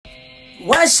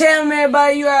What's happening,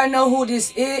 everybody? You already know who this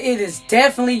is. It is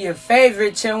definitely your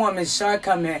favorite chairwoman, Shark,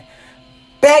 coming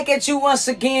back at you once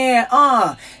again.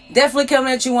 Definitely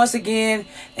coming at you once again.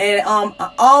 And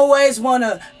I always want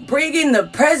to bring in the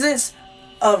presence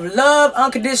of love,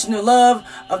 unconditional love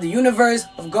of the universe,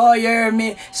 of God, you heard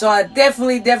me? So I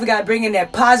definitely got to bring in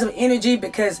that positive energy,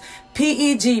 because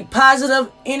PEG,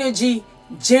 positive energy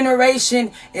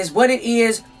generation, is what it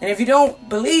is. And if you don't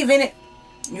believe in it,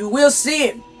 you will see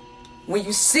it. When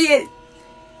you see it,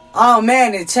 oh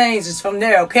man, it changes from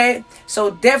there, okay?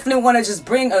 So definitely want to just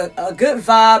bring a good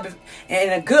vibe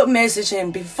and a good message.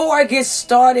 And before I get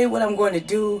started, what I'm going to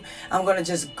do, I'm going to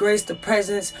just grace the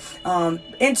presence,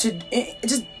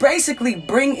 just basically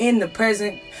bring in the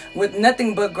present with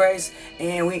nothing but grace.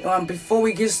 And we before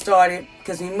we get started,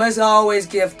 because you must always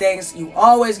give thanks. You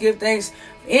always give thanks.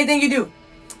 Anything you do,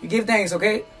 you give thanks,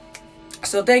 okay?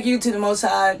 So thank you to the Most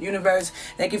High Universe.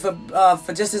 Thank you for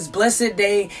just this blessed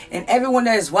day, and everyone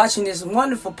that is watching this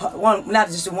wonderful, not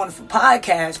just a wonderful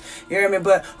podcast, you hear me,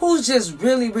 but who's just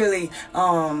really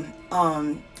on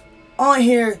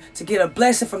here to get a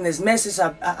blessing from this message.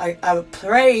 I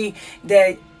pray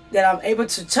that I'm able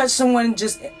to touch someone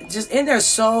just in their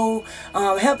soul,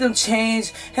 help them change,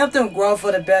 help them grow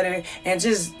for the better, and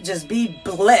just be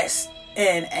blessed.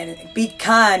 And be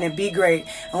kind and be great.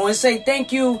 I want to say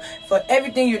thank you for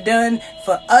everything you've done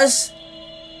for us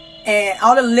and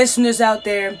all the listeners out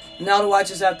there and all the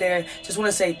watchers out there. Just want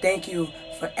to say thank you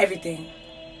for everything.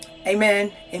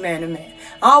 Amen. Amen. Amen.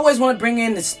 I always want to bring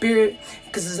in the spirit,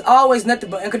 because there's always nothing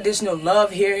but unconditional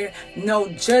love here. No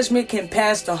judgment can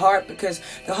pass the heart, because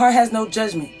the heart has no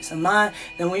judgment. It's a mind.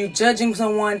 And when you're judging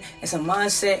someone, it's a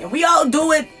mindset. And we all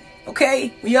do it.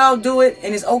 Okay? We all do it,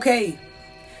 and it's okay.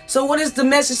 So what is the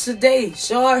message today,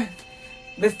 Shar?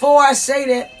 Before I say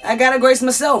that, I gotta grace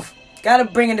myself. Gotta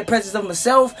bring in the presence of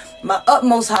myself, my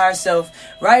utmost higher self,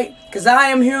 right? Because I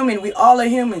am human. We all are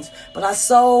humans. But our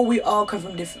soul, we all come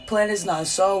from different planets. And our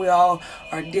soul, we all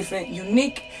are different,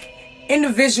 unique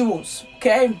individuals,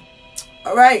 okay?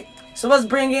 All right. So let's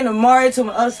bring in Amari to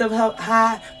my up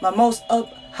high, my most up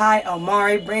high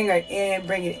Amari. Bring it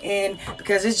in,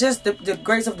 because it's just the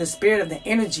grace of the spirit of the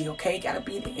energy, okay? Gotta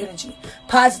be the energy.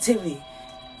 Positivity.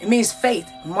 It means faith.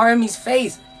 Amari means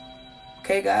faith.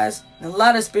 Okay, guys? And a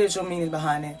lot of spiritual meanings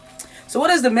behind it. So what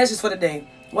is the message for today?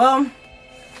 Well,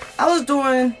 I was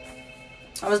doing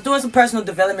some personal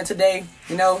development today.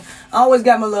 You know, I always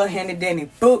got my little handy dandy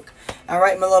book. I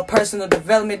write my little personal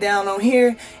development down on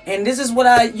here, and this is what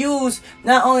I use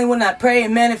not only when I pray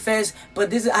and manifest,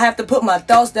 but I have to put my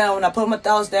thoughts down. When I put my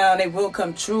thoughts down, they will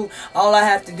come true. All I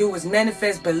have to do is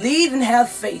manifest, believe, and have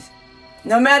faith.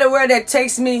 No matter where that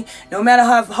takes me, no matter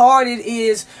how hard it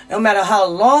is, no matter how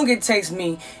long it takes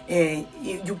me,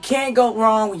 you can't go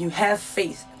wrong when you have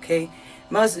faith. Okay, you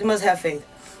must have faith.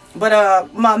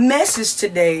 But my message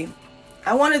today,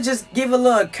 I want to just give a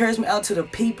little encouragement out to the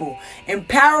people.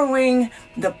 Empowering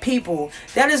the people.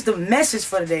 That is the message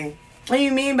for today. What do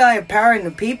you mean by empowering the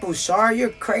people, Shar? You're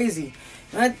crazy.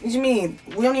 What do you mean?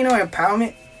 We don't need no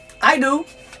empowerment? I do.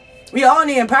 We all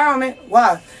need empowerment.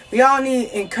 Why? We all need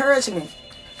encouragement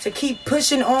to keep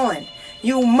pushing on.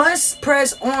 You must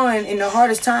press on in the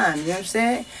hardest time. You know what I'm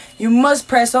saying? You must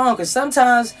press on, because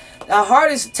sometimes our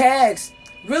hardest task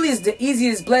really is the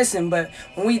easiest blessing. But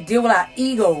when we deal with our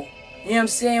ego, you know what I'm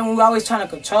saying? We're always trying to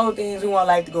control things. We want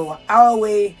to to go our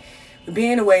way. We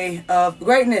be in the way of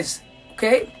greatness.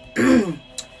 Okay?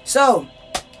 So,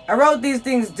 I wrote these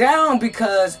things down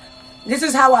because this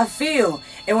is how I feel.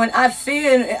 And when I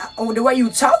feel, the way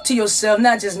you talk to yourself,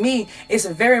 not just me, it's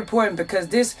very important, because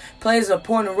this plays an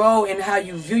important role in how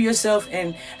you view yourself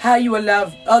and how you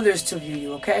allow others to view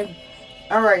you, okay?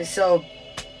 All right, so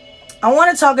I want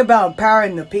to talk about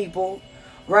empowering the people,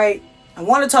 right? I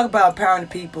want to talk about empowering the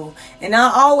people. And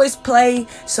I always play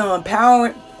some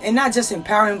empowering, and not just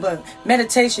empowering, but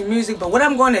meditation music. But what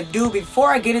I'm going to do before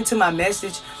I get into my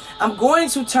message, I'm going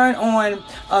to turn on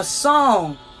a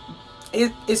song.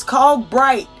 It's called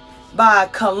Bright by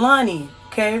Kalani,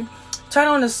 okay? Turn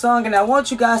on the song, and I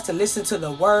want you guys to listen to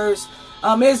the words.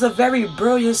 It's a very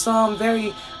brilliant song,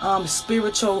 very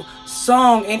spiritual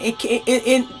song. And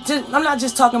I'm not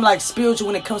just talking like spiritual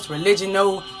when it comes to religion,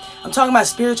 no. I'm talking about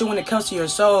spiritual when it comes to your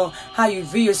soul, how you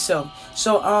view yourself.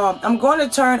 So I'm going to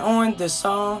turn on the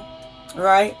song,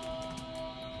 right?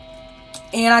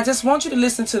 And I just want you to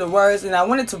listen to the words, and I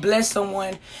wanted to bless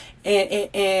someone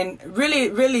and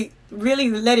really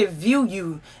let it view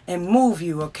you and move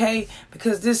you, okay?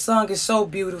 Because this song is so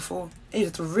beautiful.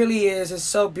 It really is. It's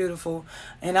so beautiful.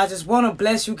 And I just want to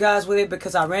bless you guys with it,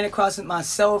 because I ran across it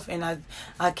myself, and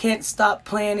I can't stop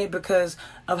playing it because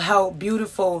of how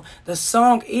beautiful the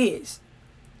song is.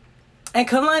 And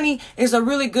Kehlani is a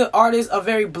really good artist, a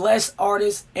very blessed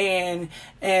artist, and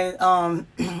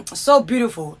so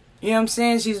beautiful. You know what I'm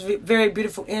saying? She's very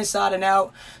beautiful inside and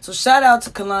out. So shout out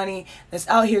to Kehlani that's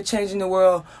out here changing the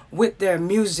world with their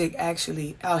music.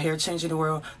 Actually, out here changing the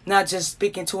world, not just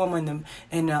speaking to them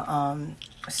in the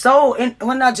soul. And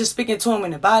we're not just speaking to them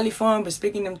in the bodily form, but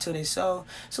speaking them to their soul.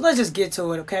 So let's just get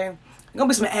to it, okay? There's gonna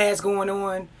be some ads going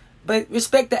on, but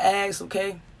respect the ads,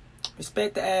 okay?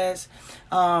 Respect the ads.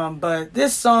 But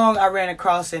this song I ran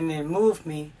across and it moved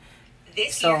me.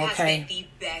 This year has been the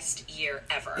best year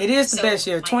ever. It is the best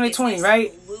year, 2020,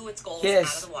 right? Blew its goals Yes.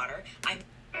 out of the water.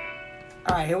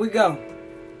 All right, here we go.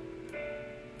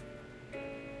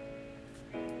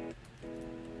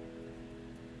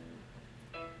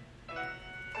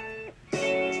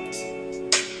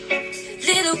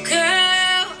 Little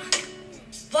girl,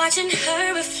 watching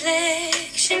her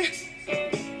reflection.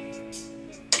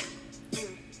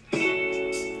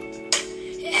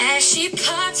 As she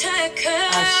parts her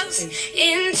curls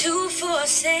into 4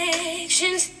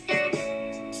 sections,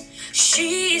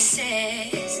 she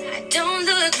says, I don't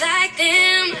look like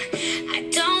them, I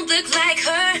don't look like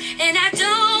her, and I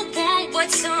don't want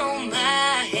what's on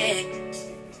my head.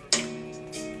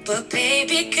 But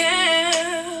baby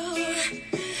girl,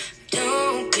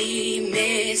 don't be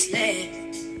misled.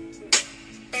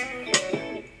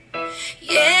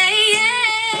 Yeah,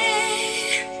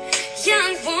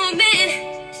 young woman,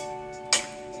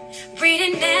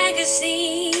 reading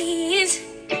magazines,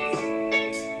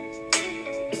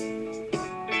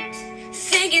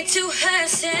 thinking to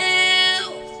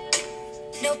herself,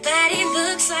 nobody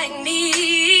looks like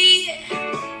me.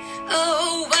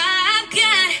 Oh, I've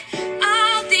got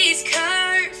all these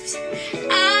curves,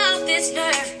 all this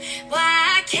nerve.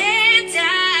 Why can't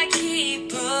I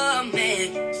keep a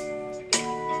man?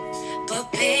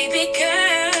 But baby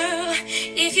girl,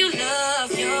 if you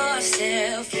love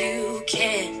yourself, you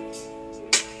can.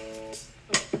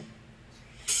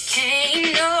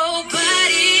 Can't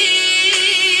nobody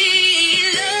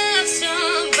love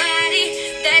somebody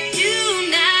that do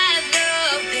not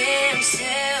love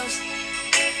themselves.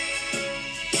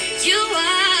 You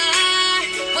are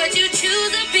what you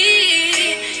choose to be.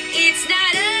 It's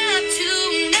not up to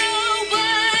no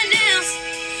one else.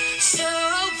 So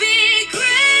be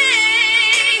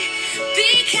great,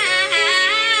 be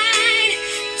kind.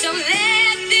 Don't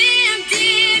let them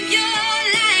dim your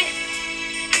light.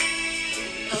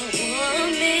 A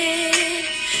woman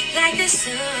like the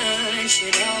sun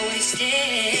should always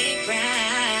stay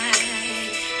bright.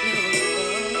 No.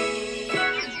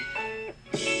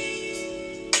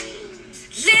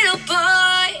 Little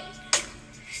boy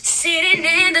sitting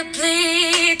in the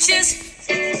bleachers,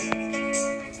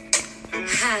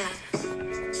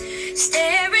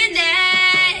 staring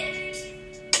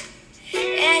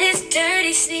at his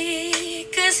dirty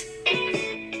sneakers,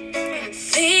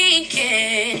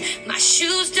 thinking my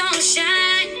shoes don't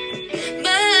shine,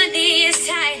 money is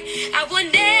tight, I will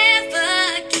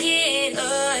never get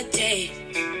a date.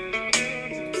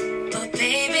 But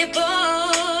baby boy,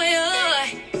 oh,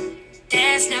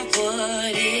 that's not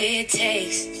what it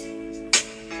takes.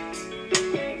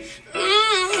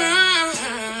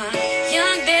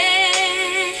 Young man,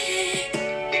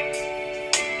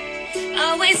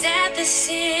 always at the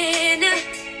center,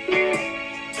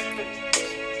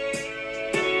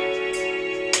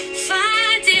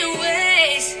 finding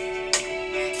ways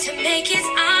to make his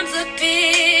arms look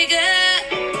bigger,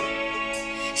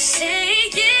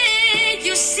 saying,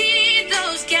 you see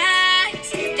those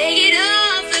guys, they get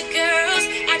off the girls,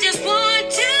 I just want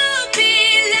to be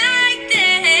like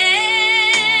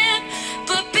them.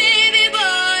 But baby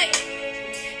boy,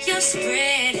 you're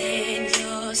spreading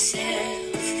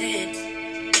yourself thin,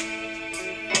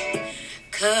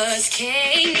 'cause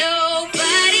can't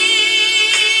nobody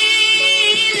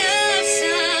love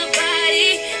somebody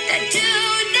that do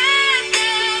not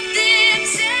love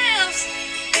themselves.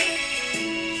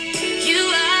 You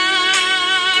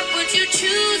are what you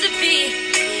choose to be.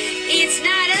 It's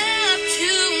not up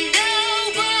to no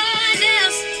one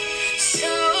else.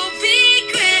 So be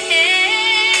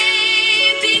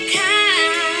great, be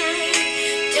kind.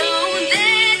 Don't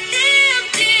let them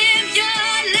dim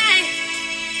your light.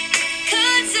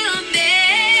 'Cause a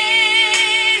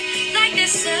man like the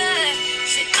sun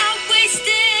should always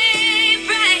stay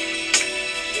bright.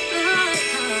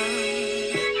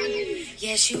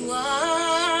 Yes, you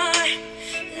are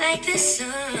like the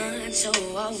sun, so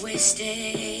always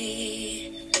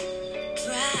stay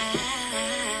bright.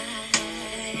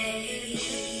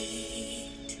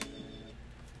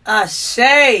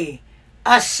 Ashe.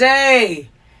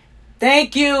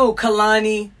 Thank you,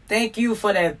 Kehlani. Thank you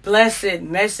for that blessed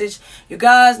message. You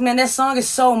guys, man, that song is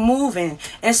so moving.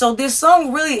 And so this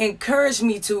song really encouraged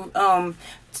me to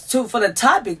for the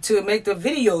topic, to make the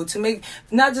video, to make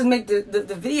not just make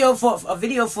the video for a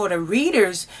video for the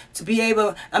readers to be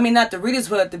able, I mean not the readers,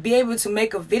 but to be able to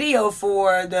make a video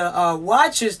for the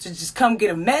watchers to just come get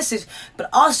a message, but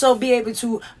also be able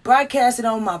to broadcast it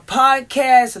on my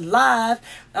podcast live,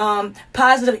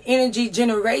 Positive Energy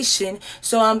Generation.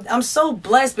 So I'm so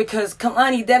blessed because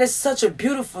Kalani, that is such a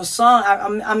beautiful song.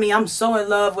 I mean I'm so in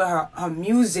love with her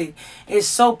music. It's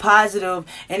so positive,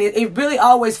 and it really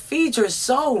always feeds your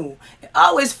soul. It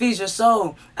always feeds your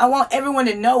soul. I want everyone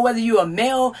to know, whether you're a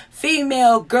male,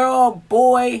 female, girl,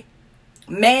 boy,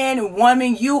 man,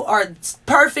 woman, you are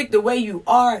perfect the way you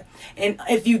are. And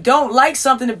if you don't like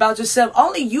something about yourself,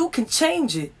 only you can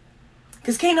change it.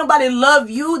 Because can't nobody love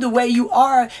you the way you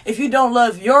are if you don't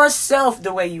love yourself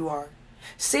the way you are.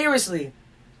 Seriously.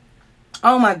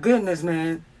 Oh my goodness,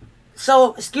 man.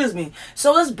 So, excuse me.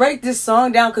 So let's break this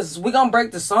song down, because we're going to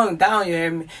break the song down, you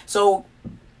hear me? So,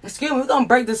 excuse me, we're going to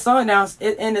break the song down.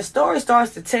 And the story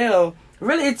starts to tell,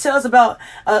 really it tells about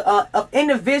of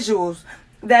individuals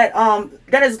that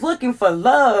is looking for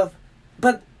love,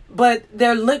 but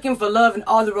they're looking for love in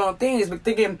all the wrong things, but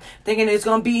thinking it's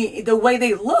going to be the way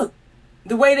they look,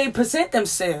 the way they present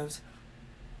themselves.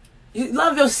 You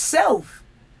love yourself.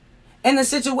 In the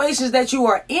situations that you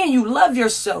are in, you love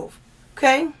yourself.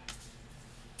 Okay?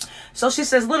 So she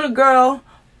says, little girl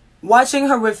watching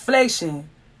her reflection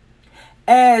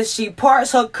as she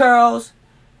parts her curls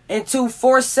into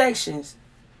 4 sections.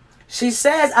 She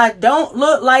says, I don't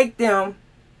look like them.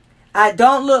 I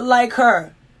don't look like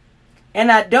her.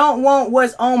 And I don't want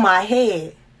what's on my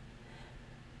head.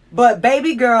 But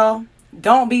baby girl,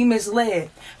 don't be misled.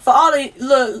 For all the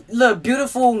little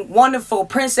beautiful, wonderful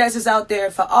princesses out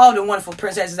there, all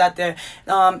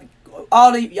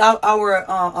our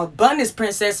abundance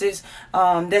princesses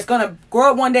that's gonna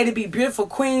grow up one day to be beautiful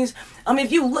queens. I mean,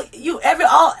 if you look,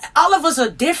 all of us are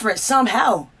different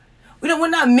somehow. We're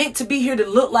not meant to be here to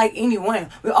look like anyone.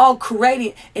 We're all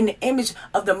created in the image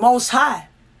of the Most High.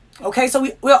 Okay, so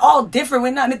we're all different.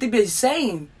 We're not meant to be the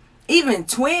same. Even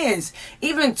twins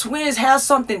have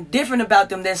something different about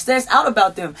them that stands out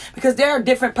about them, because they're a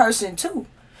different person too. You know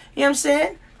what I'm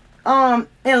saying?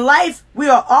 In life, we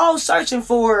are all searching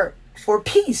for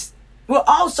peace. We're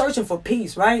all searching for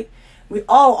peace, right? We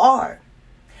all are.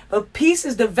 But peace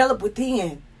is developed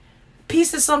within.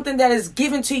 Peace is something that is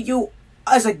given to you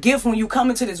as a gift when you come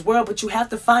into this world, but you have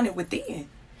to find it within.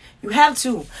 You have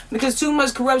to. Because too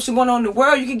much corruption going on in the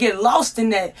world, you can get lost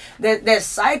in that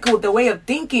cycle, the way of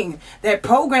thinking, that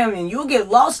programming. You'll get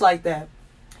lost like that.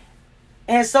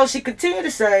 And so she continued to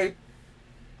say,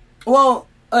 well,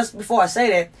 before I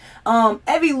say that,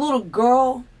 every little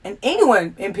girl and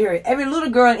anyone in period, every little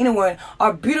girl and anyone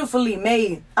are beautifully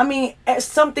made. I mean, it's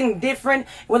something different,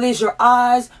 whether it's your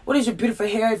eyes, whether it's your beautiful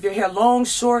hair, if your hair long,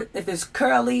 short, if it's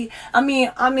curly. I mean,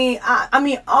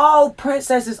 all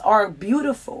princesses are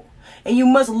beautiful. And you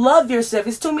must love yourself.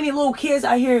 There's too many little kids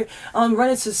out here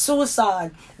running to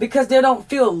suicide because they don't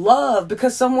feel love,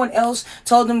 because someone else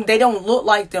told them they don't look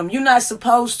like them. You're not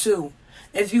supposed to.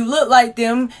 If you look like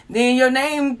them, then your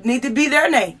name need to be their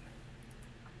name.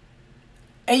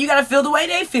 And you gotta feel the way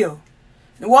they feel,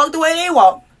 and walk the way they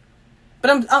walk.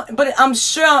 But I'm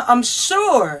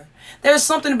sure there's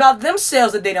something about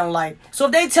themselves that they don't like. So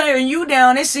if they tearing you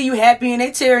down, they see you happy and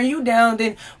they tearing you down,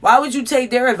 then why would you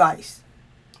take their advice?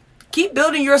 Keep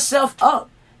building yourself up.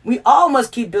 We all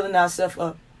must keep building ourselves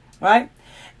up, right?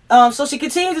 So she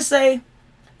continued to say,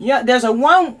 yeah, there's a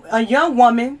young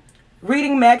woman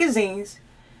reading magazines,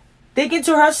 thinking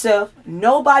to herself,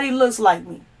 nobody looks like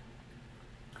me.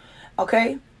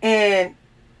 Okay? And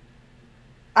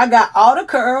I got all the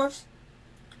curves,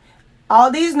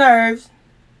 all these nerves.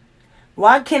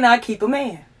 Why can't I keep a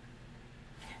man?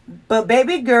 But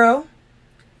baby girl,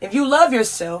 if you love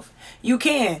yourself, you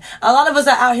can. A lot of us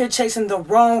are out here chasing the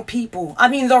wrong people. I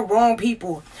mean, the wrong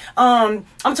people. I'm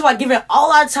talking about giving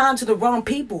all our time to the wrong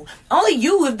people. Only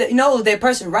you know that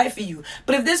person right for you.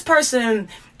 But if this person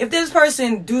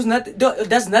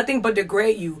does nothing but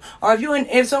degrade you, or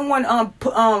if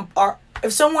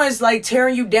someone is like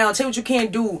tearing you down, tell you what you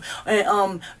can't do,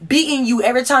 and beating you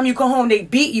every time you come home, they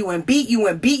beat you and beat you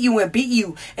and beat you and beat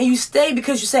you, and you stay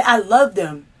because you say I love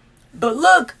them. But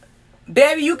look,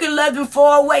 baby, you can let them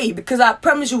fall away, because I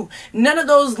promise you, none of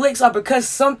those licks are because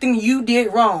something you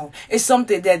did wrong. It's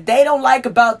something that they don't like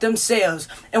about themselves.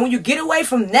 And when you get away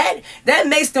from that, that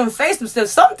makes them face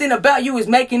themselves. Something about you is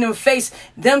making them face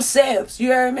themselves. You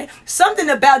hear me? Something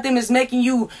about them is making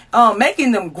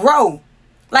them grow.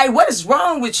 Like, what is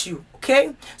wrong with you?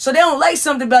 Okay? So they don't like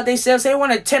something about themselves. They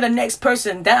want to tear the next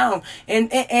person down.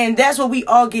 And that's what we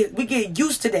get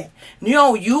used to that. You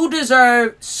know, you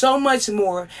deserve so much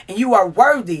more, and you are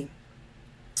worthy.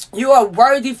 You are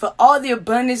worthy for all the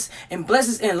abundance and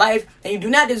blessings in life, and you do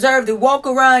not deserve to walk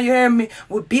around, you hear me,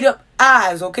 with beat up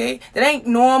eyes, okay? That ain't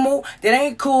normal. That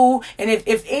ain't cool. And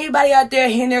if anybody out there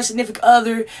hitting their significant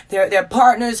other, their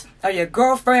partners, or your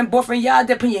girlfriend, boyfriend, y'all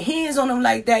there putting your hands on them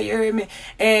like that, you hear me,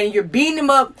 and you're beating them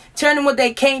up, telling them what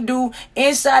they can't do,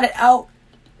 inside and out,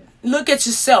 look at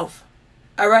yourself,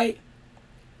 all right?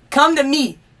 Come to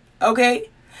me, okay?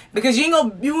 Because you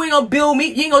ain't gonna build me,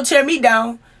 you ain't gonna tear me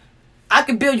down. I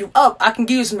can build you up. I can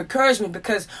give you some encouragement,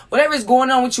 because whatever is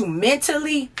going on with you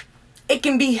mentally, it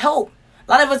can be helped.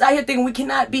 A lot of us out here thinking we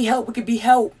cannot be helped. We can be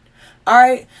helped. All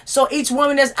right. So each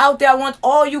woman that's out there, I want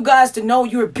all you guys to know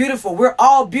you're beautiful. We're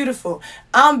all beautiful.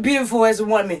 I'm beautiful as a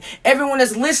woman. Everyone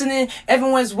that's listening,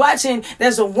 everyone that's watching,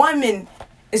 there's a woman.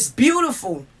 It's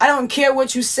beautiful. I don't care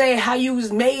what you say, how you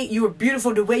was made. You are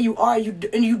beautiful the way you are.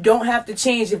 And you don't have to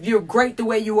change. If you're great the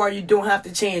way you are, you don't have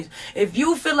to change. If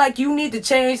you feel like you need to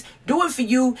change, do it for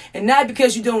you, and not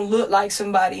because you don't look like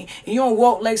somebody and you don't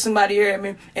walk like somebody. Here, I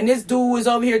mean, and this dude was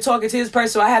over here talking to his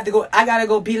person, so I gotta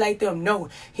go be like them. No,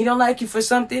 he don't like you for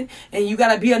something, and you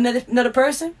gotta be another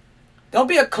person. Don't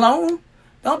be a clone.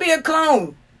 Don't be a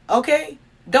clone. Okay?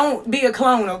 Don't be a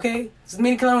clone. Okay? There's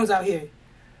many clones out here.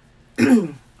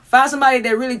 Find somebody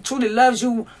that really truly loves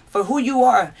you for who you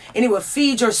are, and it will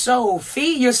feed your soul.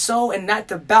 Feed your soul and not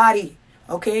the body.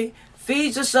 Okay?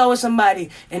 Feed your soul with somebody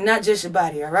and not just your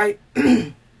body. All right?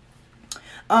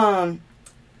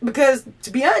 Because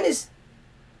to be honest,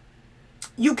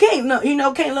 you can't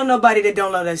love nobody that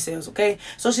don't love themselves. Okay?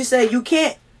 So she said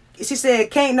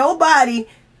can't nobody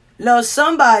love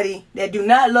somebody that do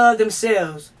not love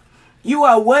themselves. You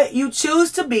are what you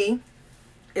choose to be.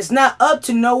 It's not up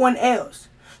to no one else.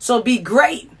 So be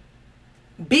great.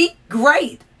 Be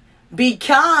great. Be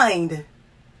kind.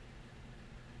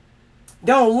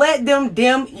 Don't let them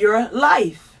dim your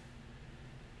life.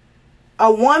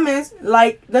 A woman's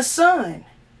like the sun.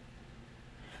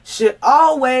 Should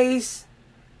always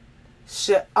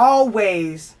stay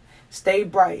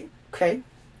bright. Okay?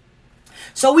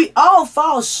 So we all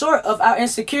fall short of our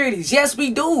insecurities. Yes, we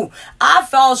do. I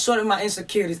fall short of my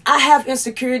insecurities. I have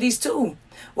insecurities too.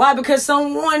 Why? Because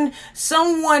someone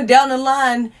down the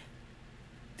line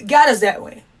got us that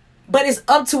way. But it's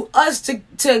up to us to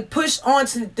push on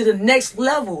to the next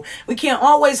level. We can't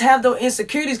always have those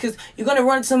insecurities, because you're going to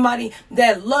run into somebody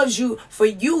that loves you for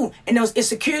you. And those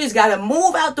insecurities got to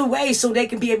move out the way so they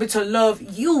can be able to love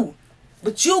you.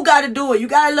 But you got to do it. You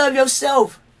got to love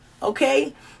yourself.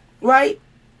 Okay? Right?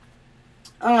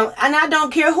 And I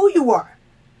don't care who you are.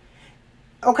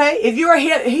 Okay, if you're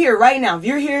here right now, if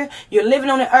you're here, you're living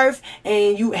on the earth,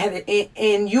 and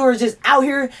you're just out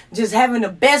here, just having the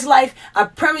best life, I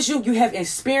promise you have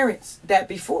experienced that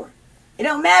before. It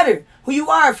don't matter who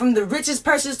you are, from the richest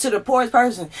person to the poorest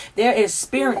person. They're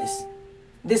experienced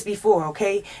this before.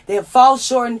 Okay, they fall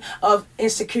short of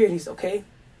insecurities. Okay,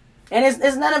 and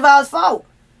it's none of our fault.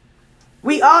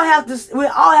 We all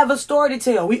have a story to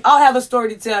tell. We all have a story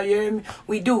to tell. You hear me?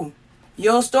 We do.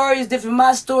 Your story is different from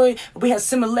my story. We have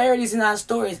similarities in our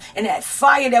stories. And that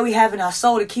fire that we have in our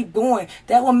soul to keep going,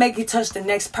 that will make it touch the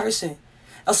next person.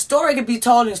 A story could be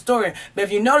told in a story. But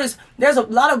if you notice, there's a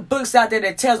lot of books out there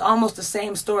that tells almost the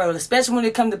same story. Especially when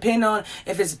it comes to depending on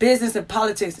if it's business and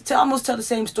politics. They almost tell the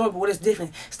same story, but what is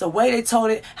different? It's the way they told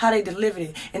it, how they delivered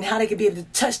it, and how they could be able to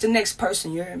touch the next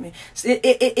person. You hear me? So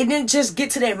it didn't just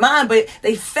get to their mind, but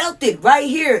they felt it right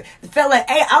here. They felt like,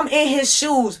 hey, I'm in his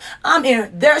shoes. I'm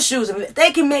in their shoes. If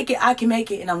they can make it, I can make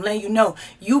it. And I'm letting you know,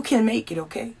 you can make it,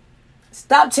 okay?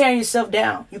 Stop tearing yourself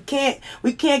down.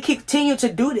 We can't continue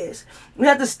to do this. We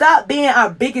have to stop being our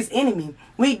biggest enemy.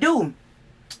 We do.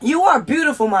 You are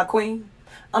beautiful, my queen.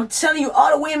 I'm telling you,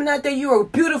 all the women out there, you are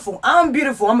beautiful. I'm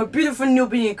beautiful. I'm a beautiful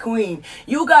Nubian queen.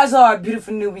 You guys are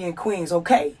beautiful Nubian queens,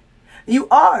 okay? You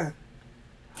are.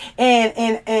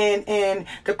 And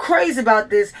the crazy about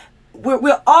this,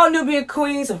 we're all Nubian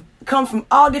queens, come from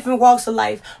all different walks of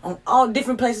life, on all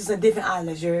different places and different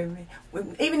islands. You hear me?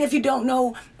 Even if you don't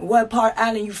know what part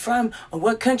island you're from or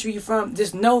what country you're from,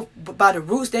 just know by the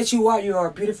roots that you are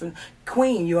a beautiful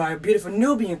queen. You are a beautiful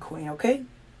Nubian queen, okay?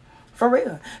 For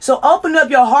real. So open up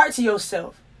your heart to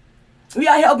yourself. We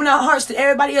out here opening our hearts to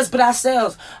everybody else but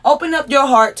ourselves. Open up your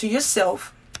heart to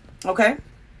yourself, okay?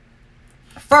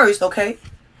 First, okay?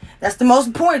 That's the most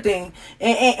important thing.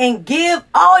 And give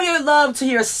all your love to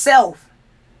yourself.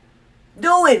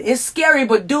 Do it. It's scary,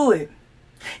 but do it.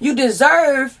 You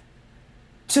deserve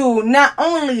to not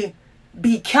only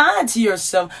Be kind to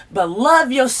yourself, but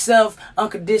love yourself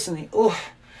unconditionally. Oh,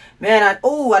 man, I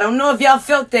don't know if y'all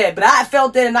felt that, but I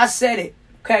felt that and I said it.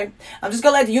 Okay, I'm just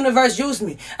gonna let the universe use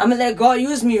me. I'm gonna let God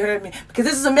use me, you heard me? Because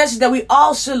this is a message that we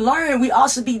all should learn. We all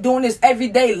should be doing this every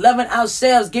day, loving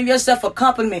ourselves. Give yourself a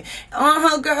compliment.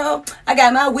 Girl, I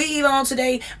got my weave on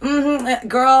today.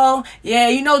 Girl, yeah,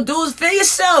 you know, dudes, feel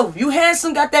yourself. You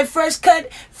handsome, got that fresh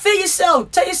cut. Feel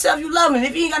yourself. Tell yourself you love it.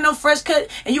 If you ain't got no fresh cut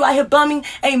and you out here bumming,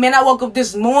 hey man, I woke up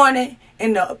this morning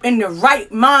in the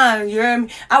right mind, you heard me?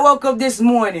 I woke up this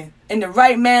morning in the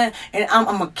right man, and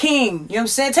I'm a king. You know what I'm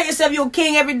saying? Tell yourself you're a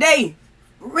king every day.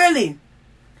 Really. You know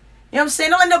what I'm saying?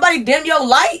 Don't let nobody dim your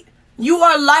light. You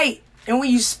are light. And when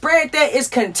you spread that, it's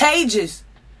contagious.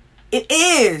 It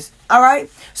is. All right?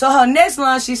 So her next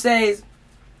line, she says,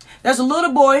 there's a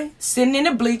little boy sitting in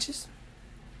the bleachers,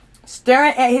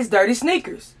 staring at his dirty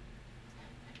sneakers,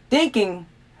 thinking,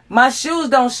 my shoes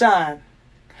don't shine.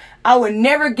 I would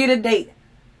never get a date.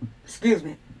 Excuse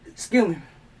me.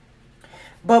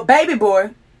 But baby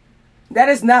boy, that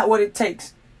is not what it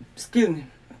takes. Excuse me.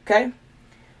 Okay?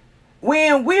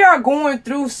 When we are going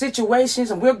through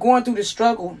situations and we're going through the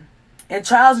struggle and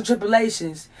trials and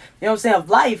tribulations, you know what I'm saying, of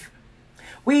life,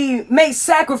 we make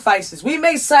sacrifices. We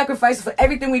make sacrifices for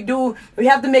everything we do. We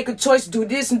have to make a choice to do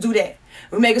this and do that.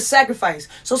 We make a sacrifice.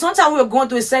 So sometimes we're going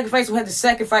through a sacrifice. We have to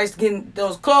sacrifice getting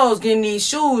those clothes, getting these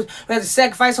shoes. We have to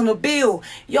sacrifice on the bill.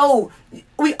 Yo,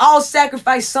 we all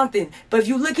sacrifice something. But if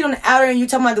you look at on the outer and you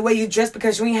talking about the way you dress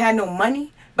because you ain't had no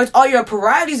money, but all your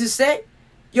priorities is set,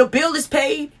 your bill is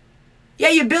paid. Yeah,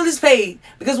 your bill is paid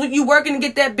because when you working to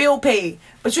get that bill paid,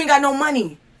 but you ain't got no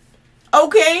money.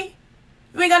 Okay,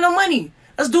 you ain't got no money.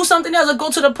 Let's do something else. Let's go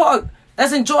to the park.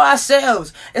 Let's enjoy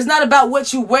ourselves. It's not about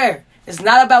what you wear. It's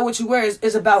not about what you wear.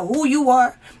 It's about who you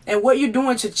are and what you're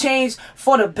doing to change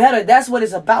for the better. That's what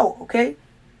it's about, okay?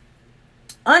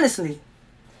 Honestly,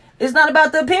 it's not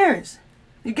about the appearance.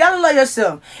 You gotta love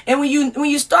yourself. And when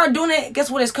you start doing it,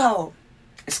 guess what it's called?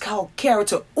 It's called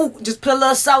character. Ooh, just put a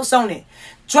little sauce on it.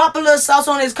 Drop a little sauce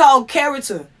on it. It's called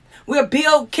character. We'll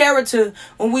build character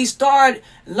when we start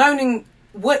learning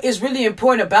what is really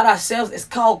important about ourselves. It's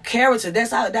called character.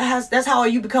 That's how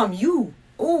you become you.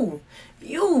 Ooh,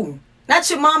 you. Not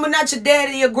your mama, not your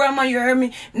daddy, your grandma, you heard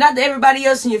me? Not everybody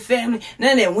else in your family.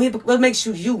 None of that. What makes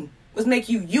you you? What makes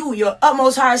you you? Your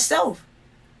utmost higher self.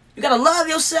 You gotta love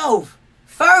yourself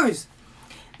first.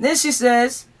 Then she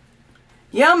says,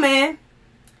 young man,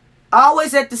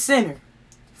 always at the center,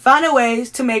 finding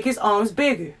ways to make his arms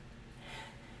bigger.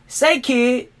 Say,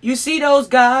 kid, you see those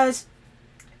guys?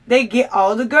 They get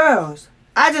all the girls.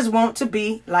 I just want to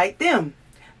be like them.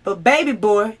 But baby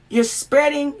boy, you're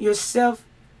spreading yourself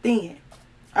thin.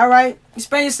 All right? You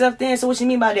spread yourself thin. So what you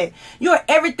mean by that? You're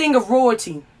everything of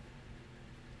royalty.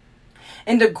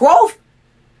 And the growth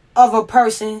of a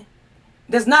person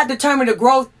does not determine the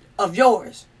growth of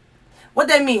yours. What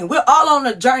that mean? We're all on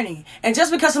a journey. And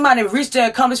just because somebody reached their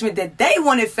accomplishment that they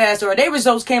wanted faster or their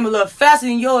results came a little faster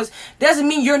than yours doesn't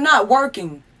mean you're not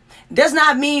working. Does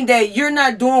not mean that you're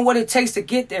not doing what it takes to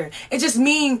get there. It just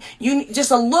means you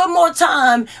just a little more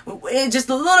time,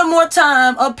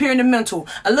 up here in the mental,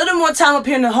 a little more time up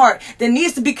here in the heart that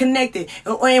needs to be connected.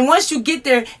 And once you get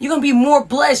there, you're going to be more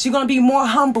blessed. You're going to be more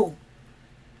humble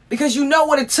because you know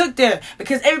what it took there.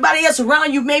 Because everybody else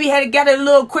around you maybe had got it a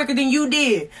little quicker than you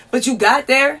did, but you got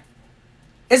there.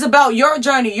 It's about your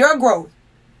journey, your growth.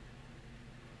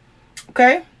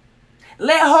 Okay?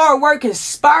 Let hard work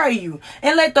inspire you.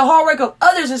 And let the hard work of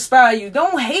others inspire you.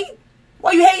 Don't hate.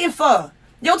 What are you hating for?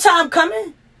 Your time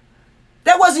coming.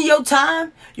 That wasn't your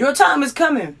time. Your time is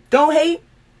coming. Don't hate.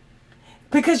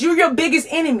 Because you're your biggest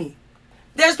enemy.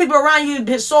 There's people around you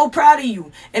that are so proud of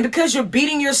you. And because you're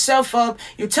beating yourself up,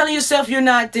 you're telling yourself you're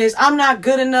not this. I'm not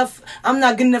good enough. I'm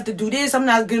not good enough to do this. I'm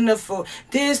not good enough for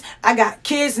this. I got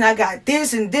kids and I got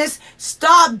this and this.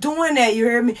 Stop doing that. You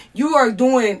hear me? You are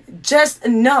doing just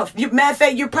enough. Matter of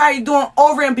fact, you're probably doing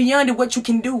over and beyond what you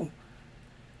can do. You know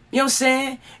what I'm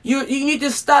saying? You need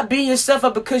to stop beating yourself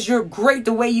up because you're great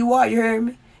the way you are. You hear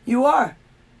me? You are.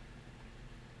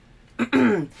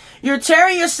 You're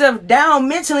tearing yourself down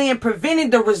mentally and preventing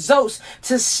the results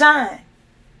to shine.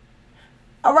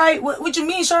 All right? What you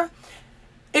mean, sir?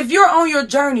 If you're on your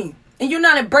journey and you're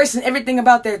not embracing everything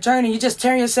about that journey, you're just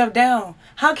tearing yourself down.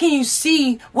 How can you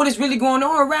see what is really going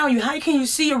on around you? How can you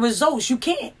see your results? You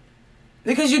can't.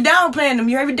 Because you're downplaying them.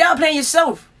 You're downplaying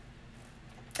yourself.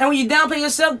 And when you downplay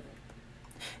yourself,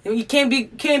 you can't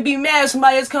be mad if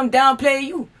somebody else come downplay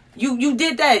you. You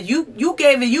did that. You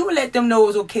gave it. You let them know it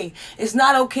was okay. It's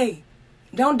not okay.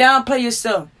 Don't downplay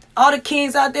yourself. All the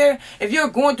kings out there, if you're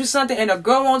going through something and a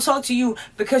girl won't talk to you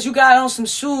because you got on some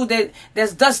shoes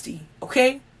that's dusty,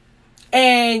 Okay?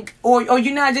 And or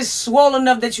you're not just swollen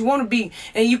enough that you want to be,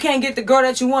 and you can't get the girl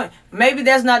that you want. Maybe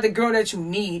that's not the girl that you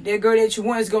need. That girl that you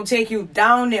want is gonna take you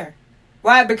down there.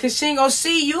 Right? Because she ain't gonna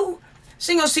see you.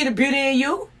 She ain't gonna see the beauty in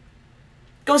you.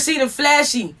 Gonna see the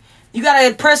flashy. You gotta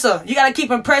impress her. You gotta keep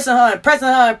impressing her, impressing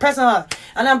her, impressing her.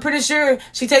 And I'm pretty sure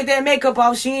she take that makeup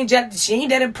off. She ain't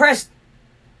that impressed.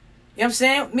 You know what I'm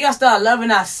saying? We gotta start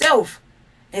loving ourselves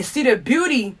and see the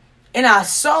beauty in our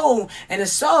soul. And the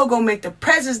soul gonna make the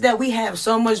presence that we have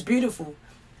so much beautiful.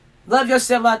 Love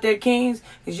yourself out there, kings.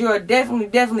 Because you are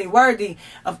definitely worthy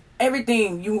of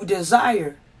everything you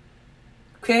desire.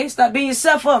 Okay? Stop beating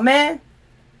yourself up, man.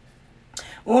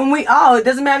 When it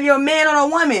doesn't matter if you're a man or a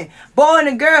woman, boy and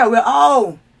a girl, we're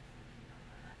all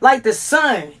like the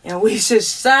sun. And we should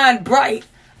shine bright.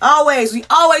 We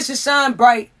always should shine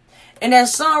bright. And that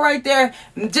song right there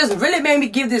just really made me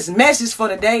give this message for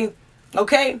the day.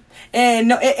 Okay? And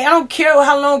no, I don't care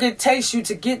how long it takes you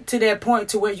to get to that point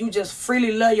to where you just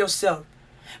freely love yourself.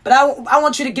 But I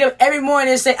want you to get up every morning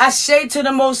and say, I say to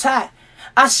the Most High.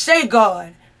 I say,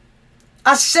 God.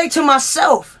 I say to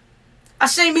myself. I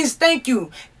say means thank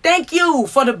you. Thank you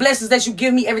for the blessings that you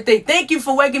give me every day. Thank you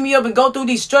for waking me up and go through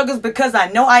these struggles, because I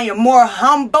know I am more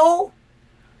humble.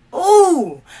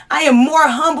 Ooh, I am more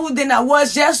humble than I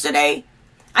was yesterday.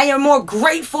 I am more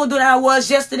grateful than I was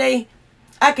yesterday.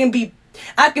 I can be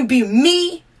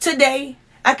me today.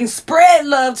 I can spread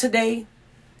love today.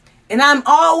 And I'm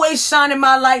always shining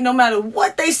my light no matter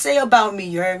what they say about me.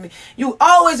 You heard me? You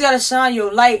always got to shine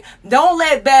your light. Don't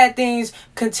let bad things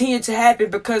continue to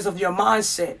happen because of your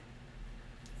mindset.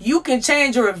 You can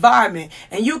change your environment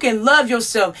and you can love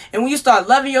yourself. And when you start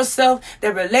loving yourself,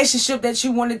 that relationship that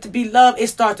you wanted to be loved, it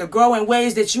starts to grow in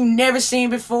ways that you never seen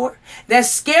before.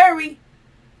 That's scary.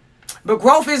 But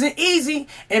growth isn't easy.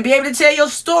 And be able to tell your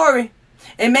story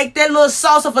and make that little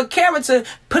sauce of a character,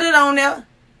 put it on there.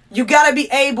 You got to be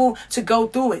able to go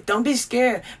through it. Don't be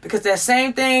scared, because that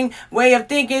same thing, way of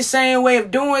thinking, same way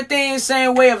of doing things,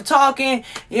 same way of talking,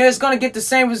 it's going to get the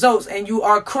same results. And you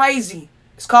are crazy.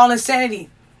 It's called insanity,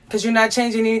 because you're not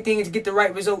changing anything to get the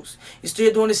right results. You're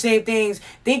still doing the same things,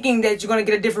 thinking that you're going to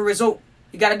get a different result.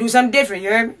 You got to do something different. You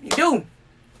heard me? You do.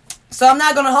 So I'm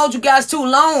not going to hold you guys too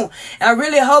long. And I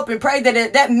really hope and pray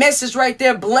that that message right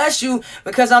there bless you,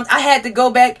 because I had to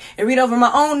go back and read over my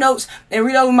own notes and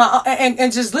read over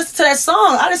and just listen to that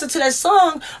song. I listened to that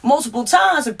song multiple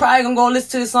times, and probably going to go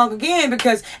listen to the song again,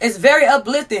 because it's very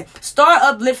uplifting. Start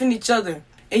uplifting each other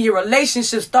in your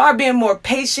relationship. Start being more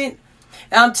patient.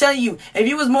 And I'm telling you, if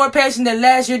you was more patient than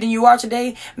last year than you are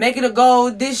today, make it a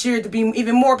goal this year to be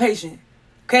even more patient.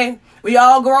 Okay? We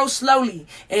all grow slowly,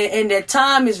 and that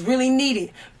time is really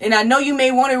needed. And I know you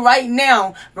may want it right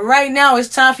now, but right now it's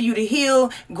time for you to heal,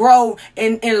 grow,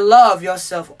 and love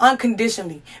yourself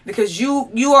unconditionally, because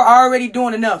you are already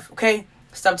doing enough. Okay?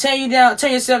 Stop tearing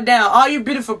yourself down. All you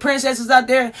beautiful princesses out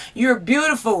there, you're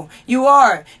beautiful. You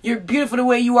are. You're beautiful the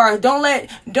way you are. Don't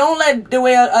let the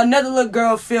way another little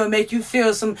girl make you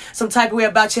feel some type of way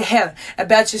about your hair,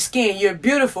 about your skin. You're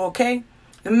beautiful, okay?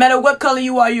 No matter what color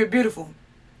you are, you're beautiful.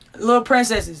 Little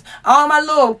princesses. All my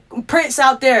little prince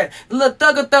out there, little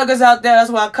thuggers out there, that's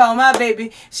what I call my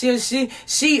baby. She a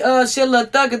little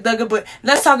thugger, but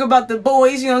let's talk about the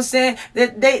boys, you know what I'm saying?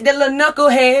 They little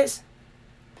knuckleheads.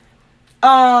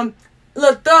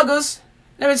 Little thuggers.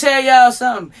 Let me tell y'all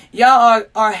something. Y'all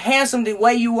are handsome the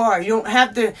way you are. You don't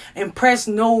have to impress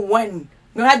no one.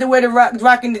 You don't have to wear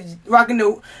rocking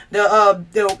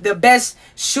the best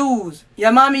shoes.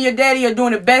 Your mommy and your daddy are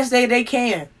doing the best they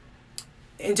can.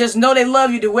 And just know they love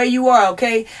you the way you are,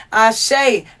 okay? I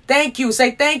say thank you.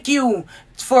 Say thank you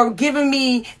for giving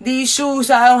me these shoes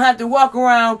so I don't have to walk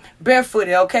around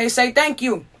barefooted, okay? Say thank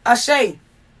you. I say.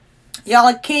 Y'all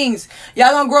are kings. Y'all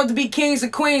gonna grow up to be kings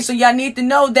and queens, so y'all need to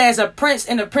know that as a prince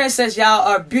and a princess, y'all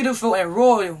are beautiful and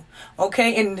royal,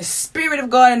 okay? In the spirit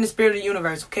of God and the spirit of the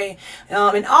universe, okay?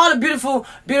 And all the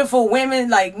beautiful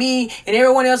women like me and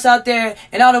everyone else out there,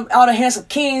 and all the handsome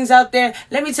kings out there,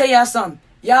 let me tell y'all something.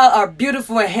 Y'all are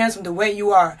beautiful and handsome the way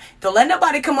you are. Don't let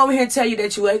nobody come over here and tell you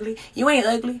that you ugly. You ain't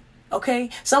ugly,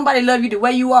 okay? Somebody love you the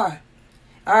way you are,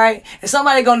 all right? And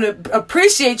somebody gonna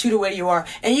appreciate you the way you are.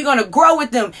 And you're gonna grow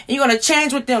with them. And you're gonna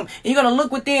change with them. And you're gonna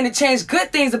look within and change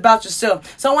good things about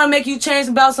yourself. Someone make you change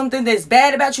about something that's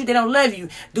bad about you, they don't love you.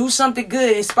 Do something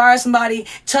good. Inspire somebody.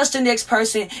 Touch the next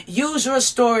person. Use your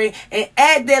story. And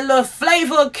add that little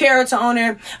flavor of character on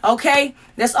there, okay?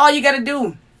 That's all you gotta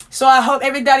do. So I hope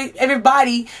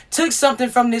everybody took something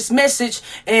from this message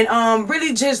and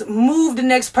really just move the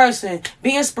next person.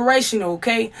 Be inspirational,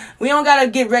 okay? We don't gotta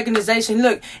get recognition.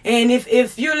 Look, and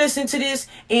if you're listening to this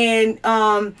and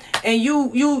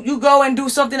you go and do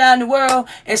something out in the world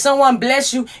and someone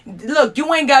bless you, look,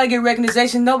 you ain't gotta get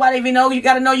recognition. Nobody even know you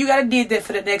gotta did that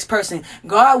for the next person.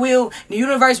 God will, the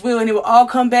universe will, and it will all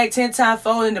come back 10 times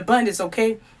fold in abundance,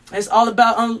 okay? It's all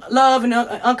about love and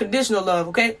unconditional love,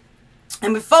 okay?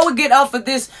 And before we get off of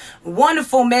this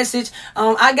wonderful message,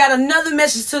 I got another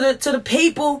message to the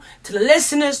people, to the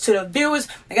listeners, to the viewers.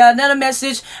 I got another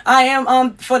message. I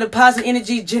am for the positive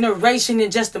energy generation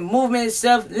and just the movement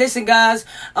itself. Listen, guys,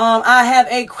 I have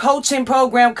a coaching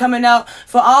program coming out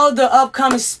for all the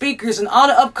upcoming speakers and all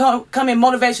the upcoming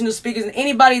motivational speakers and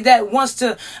anybody that want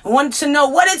to know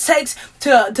what it takes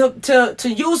to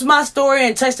use my story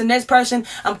and touch the next person.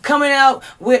 I'm coming out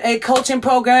with a coaching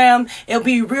program. It'll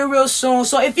be real soon.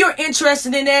 So if you're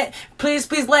interested in that, please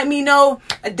let me know.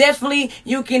 Definitely,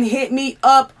 you can hit me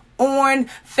up on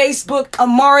Facebook,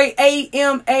 Amari,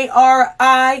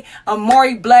 Amari,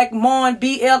 Amari Blackmon,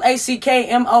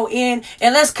 Blackmon,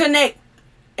 and let's connect.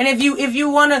 And if you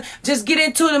want to just get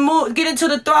into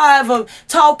the thrive of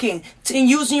talking and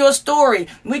using your story,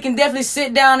 we can definitely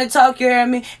sit down and talk, you hear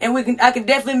me? And I can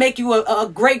definitely make you a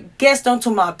great guest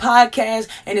onto my podcast.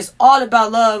 And it's all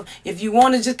about love. If you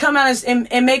want to just come out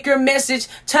and make your message,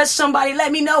 touch somebody,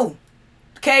 let me know.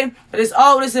 Okay, but it's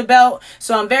all what it's about.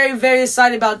 So I'm very, very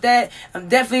excited about that. I'm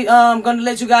definitely going to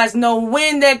let you guys know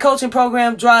when that coaching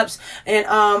program drops. And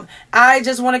I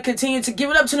just want to continue to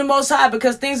give it up to the Most High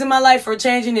because things in my life are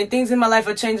changing and things in my life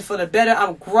are changing for the better.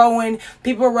 I'm growing.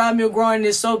 People around me are growing.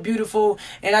 It's so beautiful.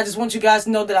 And I just want you guys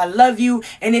to know that I love you.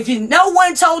 And if no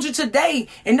one told you today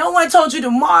and no one told you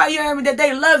tomorrow, you heard me, that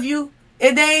they love you,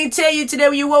 if they ain't tell you today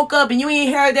when you woke up and you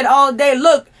ain't heard that all day,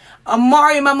 look,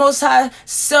 Amari, my Most High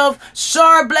self,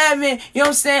 Shar Blackman, you know what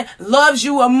I'm saying, loves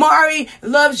you. Amari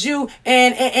loves you.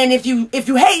 And if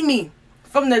you hate me,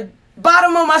 from the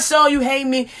bottom of my soul, you hate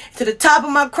me, to the top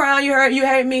of my crown, you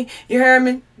hate me, you heard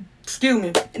me. Excuse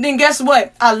me. And then guess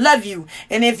what? I love you.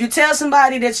 And if you tell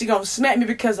somebody that you're going to smack me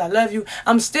because I love you,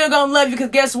 I'm still going to love you because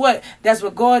guess what? That's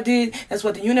what God did. That's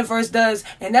what the universe does.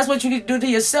 And that's what you need to do to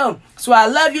yourself. So I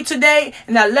love you today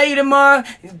and I love you tomorrow.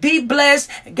 Be blessed.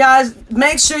 Guys,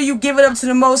 make sure you give it up to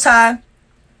the Most High.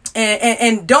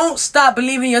 And don't stop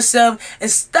believing in yourself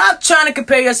and stop trying to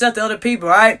compare yourself to other people,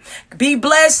 all right? Be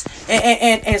blessed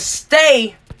and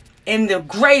stay in the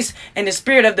grace and the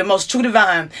spirit of the most true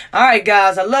divine. All right,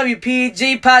 guys, I love you,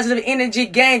 PG, positive energy,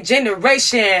 gang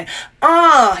generation.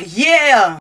 Yeah.